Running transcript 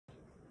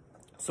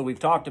So we've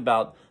talked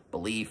about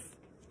belief,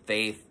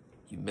 faith,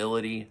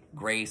 humility,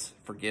 grace,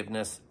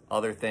 forgiveness,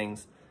 other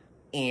things.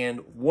 And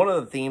one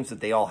of the themes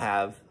that they all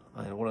have,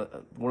 and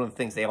one of the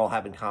things they all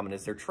have in common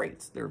is their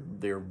traits,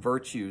 their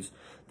virtues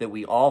that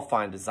we all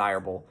find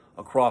desirable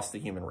across the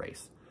human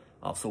race.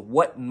 So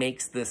what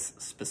makes this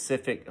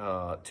specific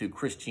to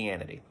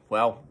Christianity?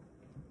 Well,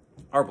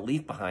 our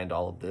belief behind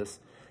all of this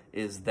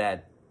is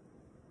that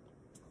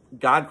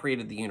God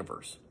created the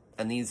universe,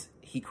 and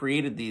He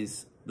created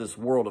this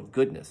world of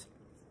goodness,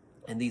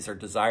 and these are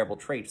desirable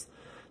traits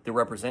that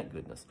represent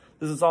goodness.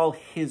 This is all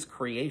His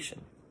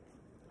creation.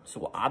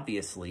 So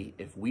obviously,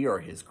 if we are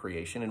His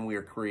creation and we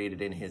are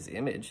created in His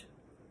image,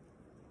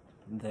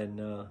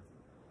 then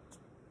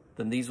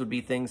these would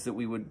be things that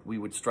we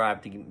would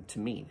strive to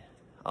meet.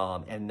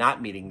 And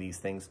not meeting these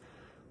things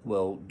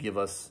will give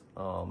us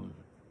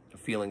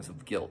feelings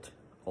of guilt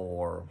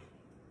or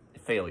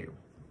failure.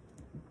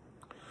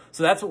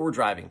 So that's what we're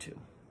driving to,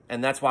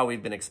 and that's why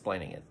we've been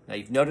explaining it. Now,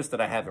 you've noticed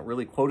that I haven't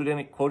really quoted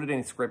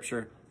any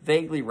scripture,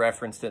 vaguely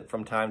referenced it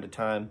from time to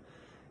time,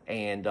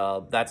 and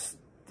that's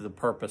the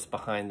purpose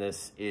behind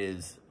this,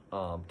 is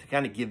to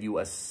kind of give you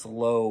a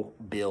slow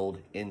build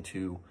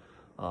into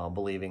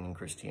believing in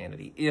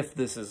Christianity.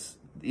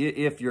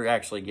 If you're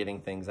actually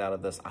getting things out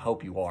of this, I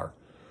hope you are.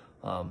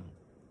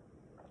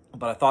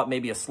 But I thought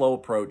maybe a slow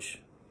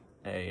approach,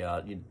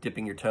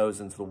 dipping your toes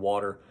into the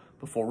water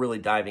before really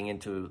diving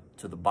into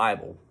the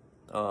Bible,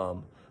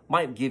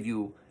 might give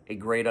you a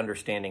great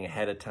understanding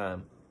ahead of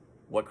time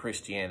what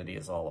Christianity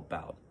is all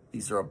about.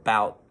 These are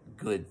about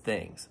good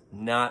things,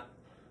 not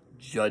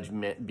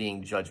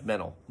being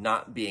judgmental,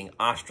 not being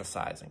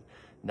ostracizing,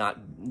 not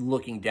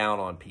looking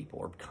down on people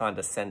or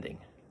condescending.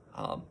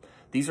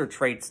 These are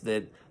traits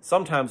that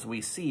sometimes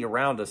we see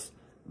around us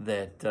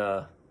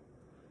that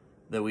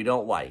we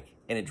don't like,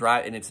 and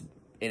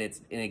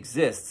it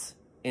exists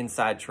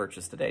inside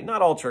churches today.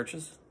 Not all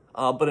churches,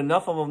 but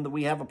enough of them that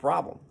we have a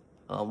problem.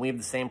 We have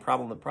the same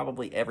problem that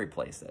probably every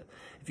place that.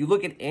 If you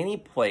look at any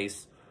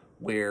place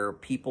where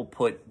people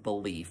put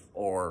belief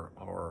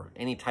or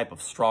any type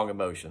of strong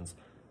emotions,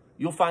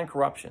 you'll find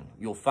corruption.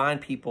 You'll find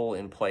people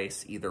in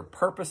place either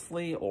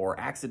purposefully or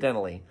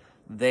accidentally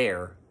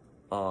there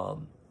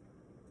to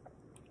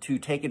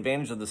take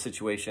advantage of the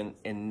situation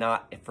and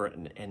not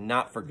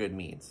for good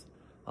means.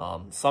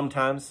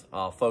 Sometimes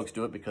folks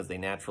do it because they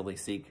naturally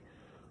seek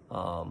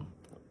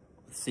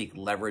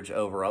leverage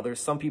over others.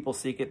 Some people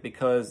seek it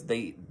because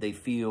they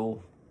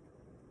feel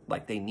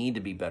like they need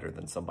to be better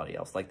than somebody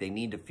else, like they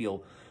need to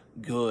feel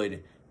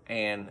good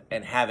and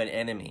have an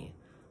enemy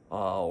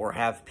or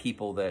have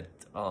people that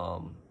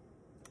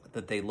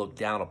they look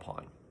down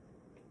upon.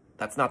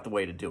 That's not the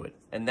way to do it.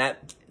 And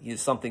that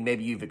is something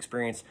maybe you've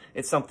experienced.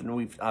 It's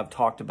something I've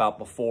talked about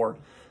before.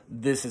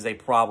 This is a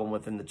problem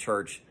within the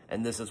church,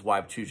 and this is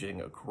why choosing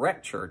a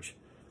correct church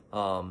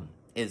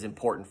is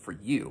important for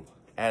you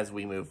as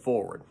we move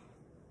forward.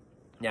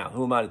 Now,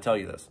 who am I to tell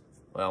you this?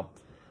 Well,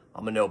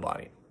 I'm a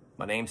nobody.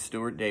 My name's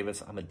Stuart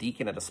Davis. I'm a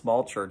deacon at a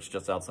small church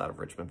just outside of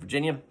Richmond,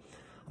 Virginia.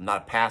 I'm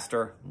not a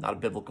pastor. I'm not a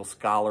biblical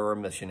scholar or a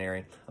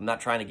missionary. I'm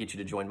not trying to get you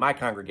to join my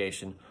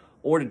congregation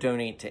or to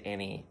donate to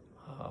any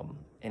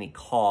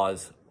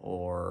cause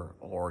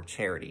or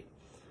charity.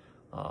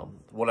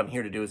 What I'm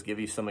here to do is give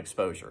you some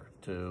exposure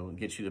to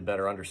get you to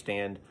better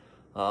understand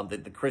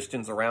that the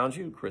Christians around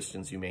you,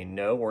 Christians you may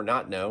know or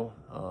not know,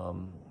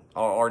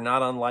 are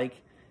not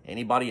unlike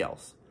anybody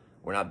else.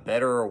 We're not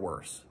better or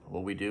worse.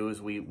 What we do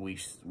is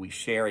we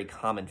share a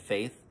common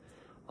faith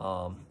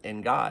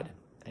in God,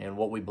 and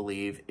what we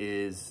believe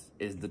is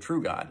the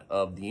true God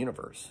of the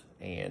universe,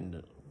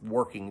 and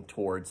working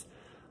towards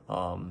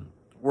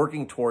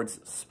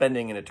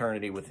spending an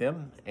eternity with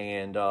Him,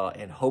 and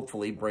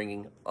hopefully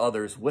bringing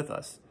others with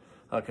us,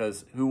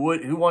 because who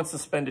wants to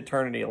spend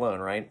eternity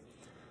alone, right?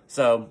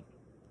 So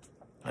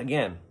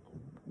again,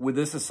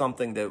 this is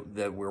something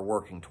that we're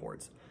working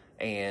towards.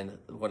 And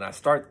when I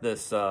start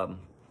this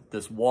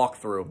this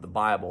walkthrough of the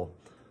Bible,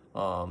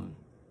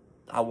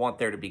 I want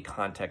there to be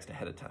context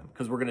ahead of time,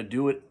 because we're going to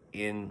do it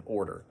in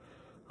order.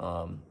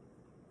 The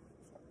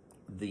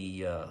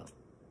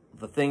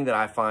thing that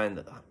I find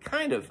that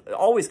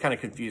always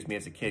confused me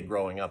as a kid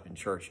growing up in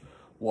church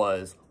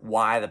was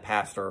why the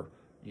pastor,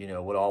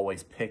 would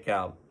always pick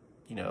out,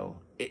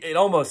 it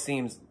almost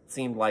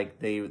seemed like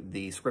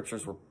the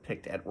scriptures were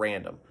picked at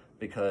random,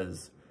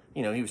 because,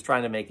 he was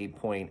trying to make a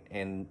point,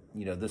 and,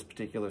 this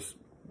particular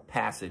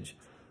passage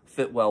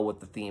fit well with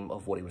the theme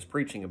of what he was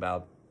preaching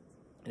about,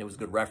 and it was a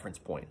good reference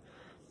point.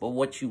 But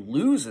what you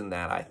lose in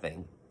that, I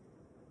think,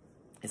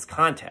 is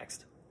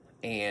context.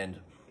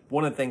 And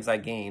one of the things I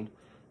gained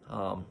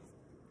from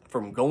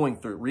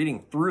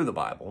reading through the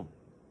Bible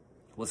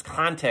was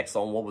context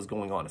on what was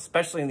going on,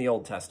 especially in the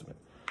Old Testament.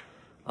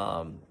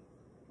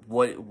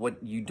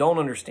 What you don't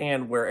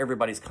understand where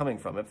everybody's coming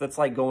from. If it's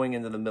like going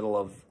into the middle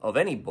of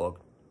any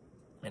book,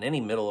 in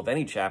any middle of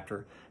any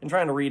chapter, and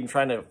trying to read and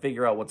trying to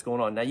figure out what's going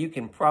on. Now, you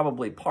can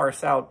probably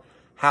parse out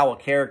how a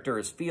character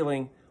is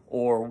feeling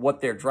or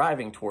what they're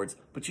driving towards,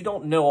 but you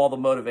don't know all the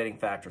motivating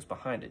factors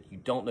behind it. You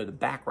don't know the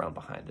background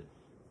behind it.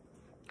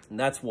 And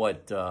that's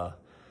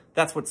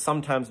what's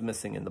sometimes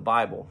missing in the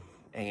Bible.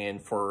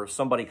 And for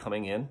somebody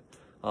coming in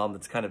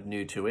that's kind of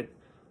new to it,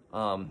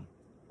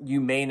 you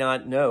may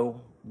not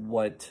know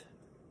where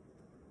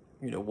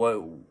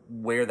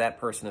that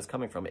person is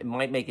coming from. It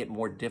might make it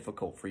more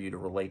difficult for you to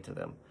relate to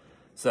them.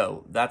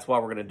 So that's why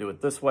we're going to do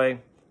it this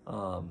way.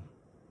 And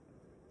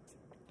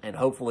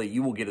hopefully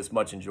you will get as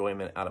much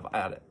enjoyment out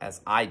of it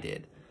as I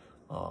did.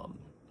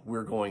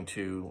 We're going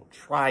to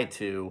try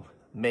to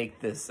make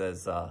this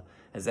as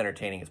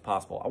entertaining as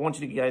possible. I want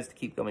you guys to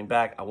keep coming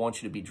back. I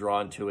want you to be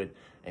drawn to it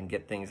and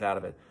get things out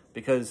of it.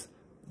 Because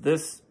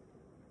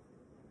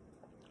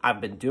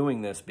I've been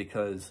doing this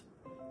because,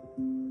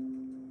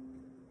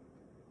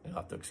 you'll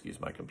have to excuse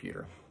my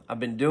computer. I've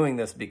been doing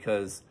this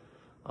because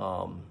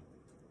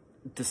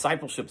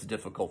discipleship's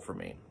difficult for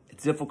me.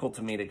 It's difficult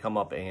to me to come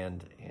up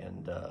and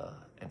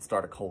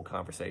start a cold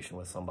conversation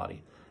with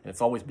somebody. And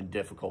it's always been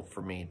difficult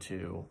for me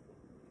to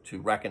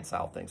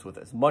reconcile things with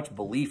as much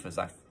belief as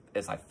I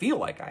feel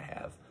like I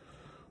have.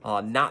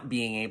 Not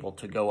being able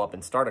to go up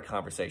and start a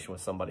conversation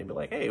with somebody and be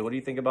like, hey, what do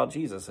you think about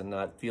Jesus? And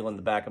not feel in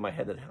the back of my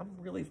head that I'm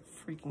really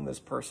freaking this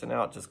person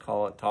out just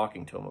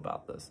talking to them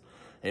about this.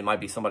 And it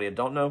might be somebody I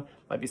don't know,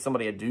 might be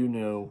somebody I do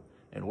know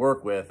and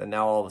work with, and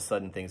now all of a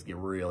sudden things get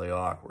really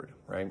awkward,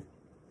 right?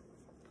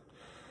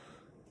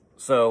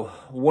 So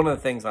one of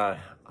the things I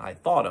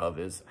thought of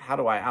is how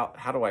do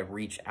I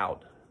reach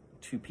out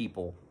to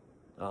people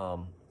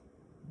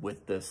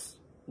with this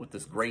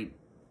great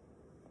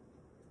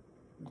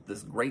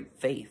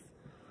faith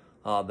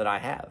that I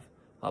have,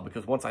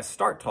 because once I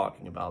start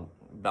talking about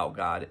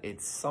God,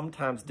 it's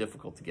sometimes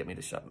difficult to get me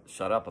to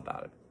shut up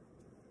about it.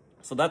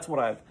 So that's what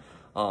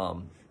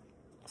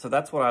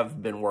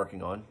I've been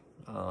working on.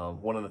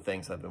 One of the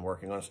things I've been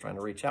working on is trying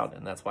to reach out,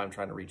 and that's why I'm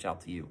trying to reach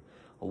out to you.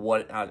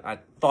 What I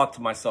thought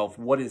to myself,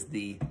 what is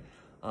the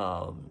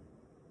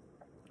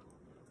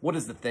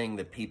thing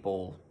that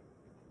people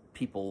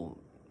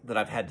that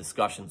I've had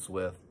discussions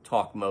with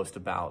talk most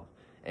about,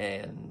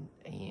 and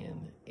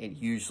it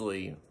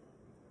usually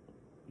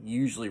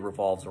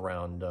revolves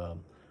around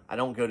I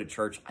don't go to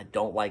church, I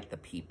don't like the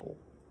people,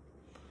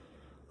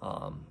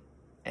 and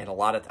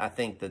I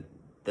think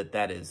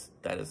that is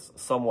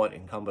somewhat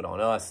incumbent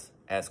on us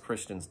as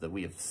Christians, that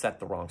we have set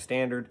the wrong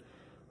standard.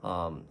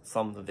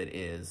 Some of it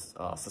is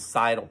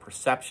societal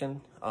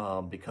perception,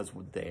 because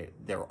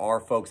there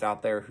are folks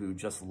out there who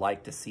just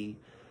like to see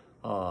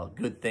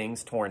good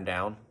things torn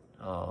down,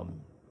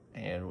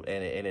 and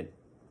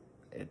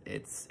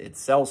it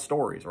sells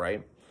stories,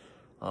 right?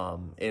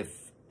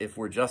 If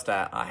we're just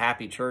a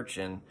happy church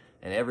and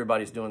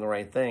everybody's doing the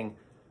right thing,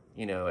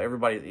 you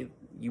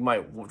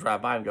might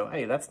drive by and go,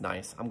 hey, that's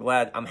nice.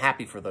 I'm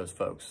happy for those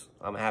folks.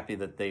 I'm happy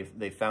that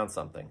they found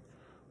something.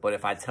 But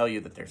if I tell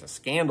you that there's a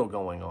scandal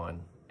going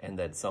on and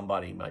that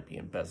somebody might be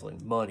embezzling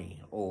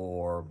money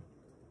or,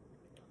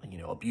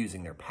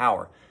 abusing their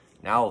power,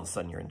 now all of a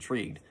sudden you're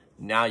intrigued.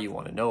 Now you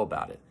want to know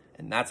about it.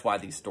 And that's why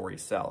these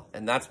stories sell.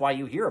 And that's why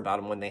you hear about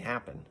them when they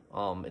happen.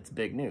 It's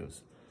big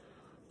news.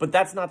 But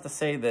that's not to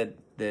say that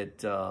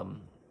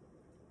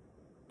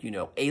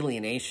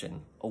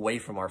alienation away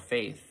from our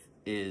faith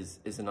is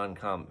an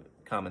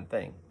uncommon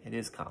thing. It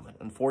is common.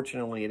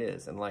 Unfortunately, it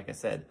is. And like I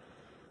said,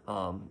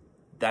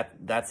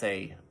 that's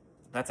a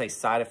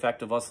side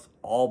effect of us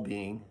all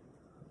being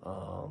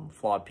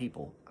flawed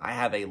people. I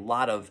have a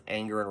lot of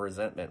anger and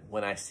resentment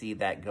when I see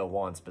that go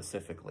on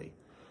specifically.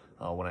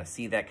 When I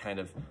see that kind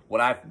of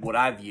what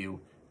I view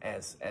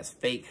as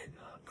fake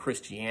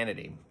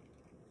Christianity,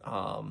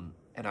 and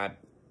I'm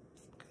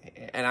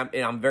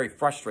very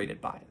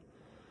frustrated by it,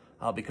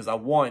 because I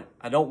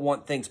don't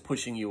want things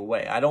pushing you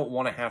away. I don't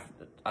want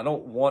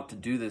to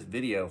do this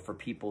video for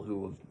people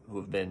who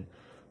have been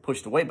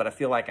pushed away, but I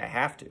feel like I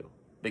have to,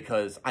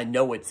 because I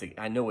know it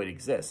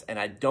exists, and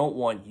I don't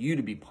want you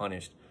to be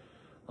punished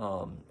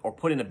or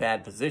put in a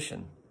bad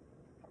position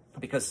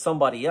because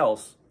somebody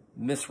else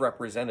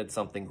misrepresented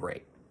something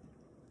great.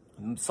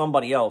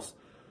 Somebody else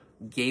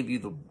gave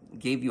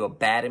you a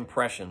bad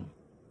impression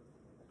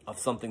of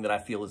something that I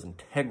feel is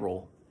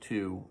integral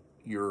to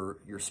your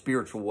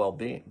spiritual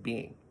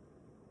well-being.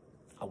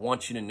 I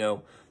want you to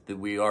know that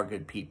we are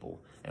good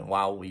people, and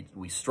while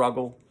we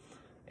struggle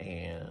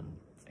and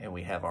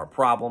we have our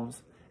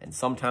problems, and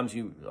sometimes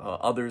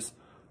others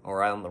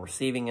are on the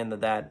receiving end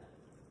of that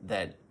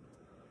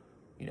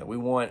we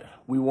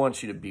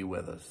want you to be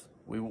with us.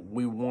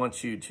 We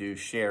want you to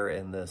share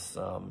in this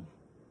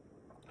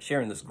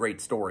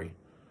great story,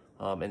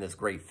 and this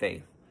great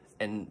faith.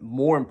 And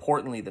more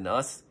importantly than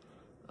us,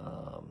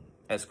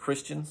 as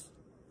Christians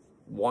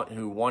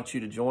who want you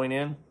to join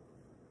in,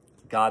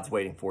 God's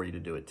waiting for you to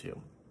do it too.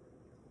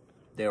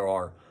 There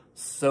are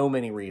so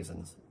many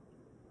reasons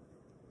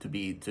to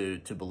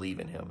believe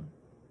in Him,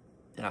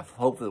 and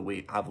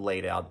hopefully I've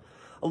laid out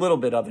a little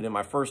bit of it in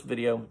my first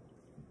video.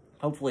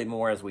 Hopefully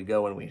more as we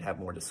go and we have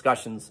more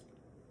discussions.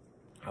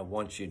 I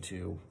want you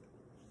to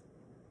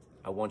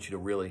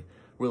really,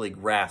 really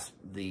grasp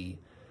the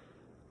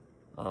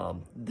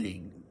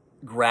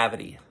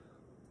gravity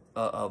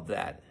of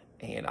that,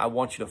 And I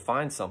want you to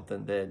find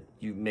something that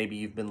maybe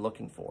you've been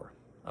looking for.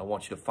 I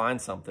want you to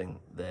find something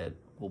that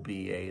will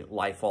be a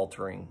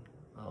life-altering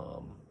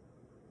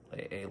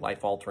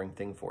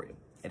thing for you.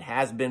 It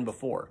has been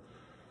before.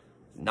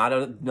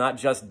 Not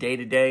just day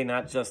to day,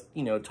 not just,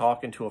 you know,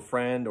 talking to a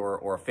friend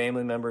or a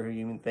family member who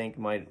you even think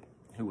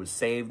who was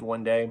saved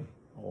one day,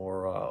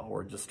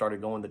 or just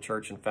started going to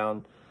church and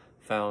found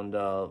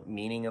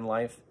meaning in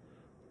life.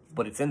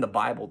 But it's in the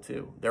Bible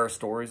too. There are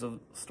stories of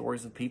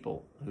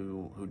people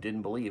who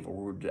didn't believe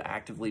or were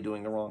actively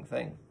doing the wrong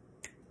thing.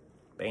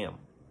 Bam.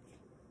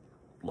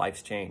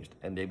 Life's changed,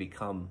 and they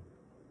become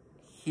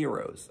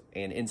heroes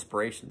and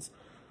inspirations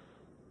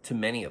to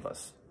many of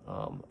us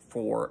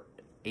for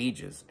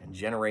ages and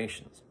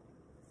generations.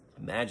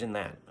 Imagine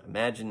that.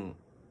 Imagine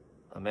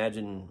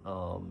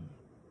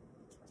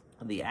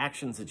the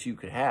actions that you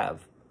could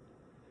have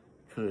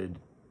could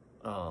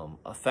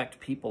affect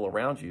people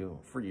around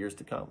you for years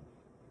to come.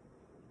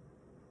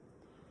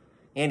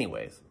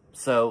 Anyways,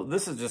 so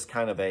this is just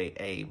kind of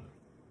a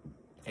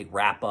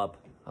wrap up.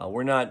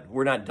 We're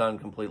not done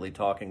completely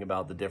talking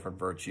about the different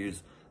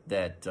virtues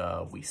that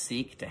we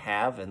seek to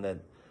have and that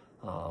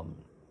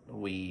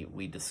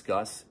we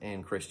discuss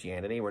in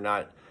Christianity. We're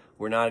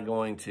not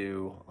going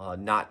to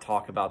not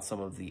talk about some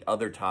of the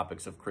other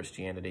topics of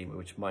Christianity,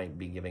 which might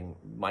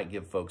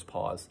give folks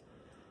pause.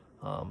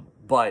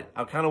 But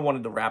I kind of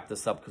wanted to wrap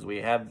this up because we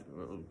have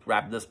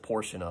wrapped this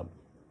portion up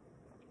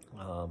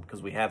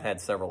because we have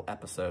had several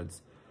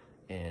episodes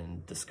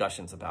and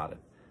discussions about it.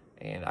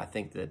 And I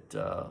think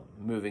that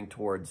moving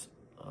towards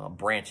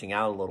branching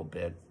out a little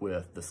bit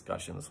with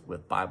discussions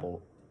with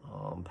Bible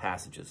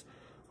passages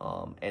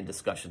and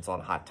discussions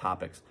on hot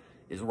topics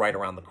is right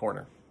around the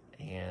corner.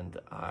 And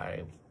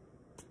I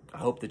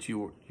hope that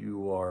you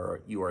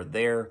are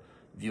there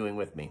viewing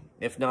with me.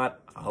 If not,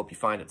 I hope you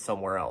find it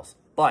somewhere else.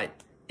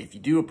 But if you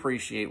do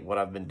appreciate what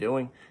I've been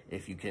doing,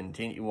 if you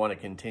want to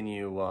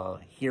continue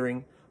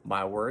hearing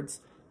my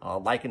words,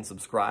 like and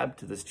subscribe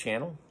to this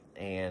channel,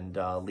 and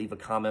leave a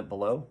comment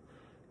below.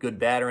 Good,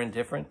 bad, or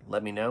indifferent,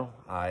 let me know.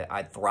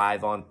 I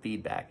thrive on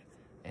feedback,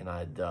 and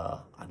I'd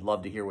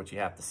love to hear what you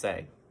have to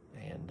say.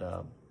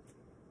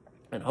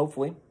 And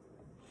hopefully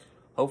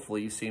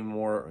you see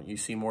more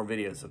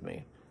videos of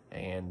me,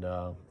 and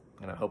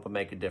I hope I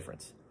make a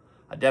difference.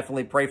 I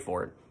definitely pray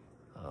for it.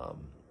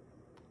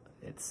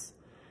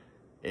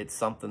 It's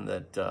something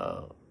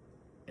that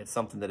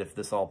if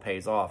this all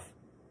pays off,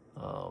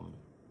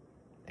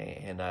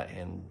 and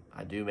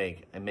I do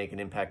make an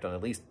impact on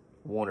at least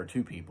one or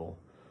two people,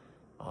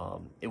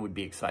 it would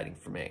be exciting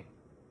for me.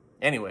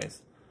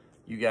 Anyways,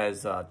 you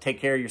guys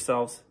take care of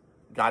yourselves.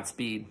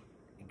 Godspeed,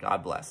 and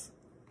God bless.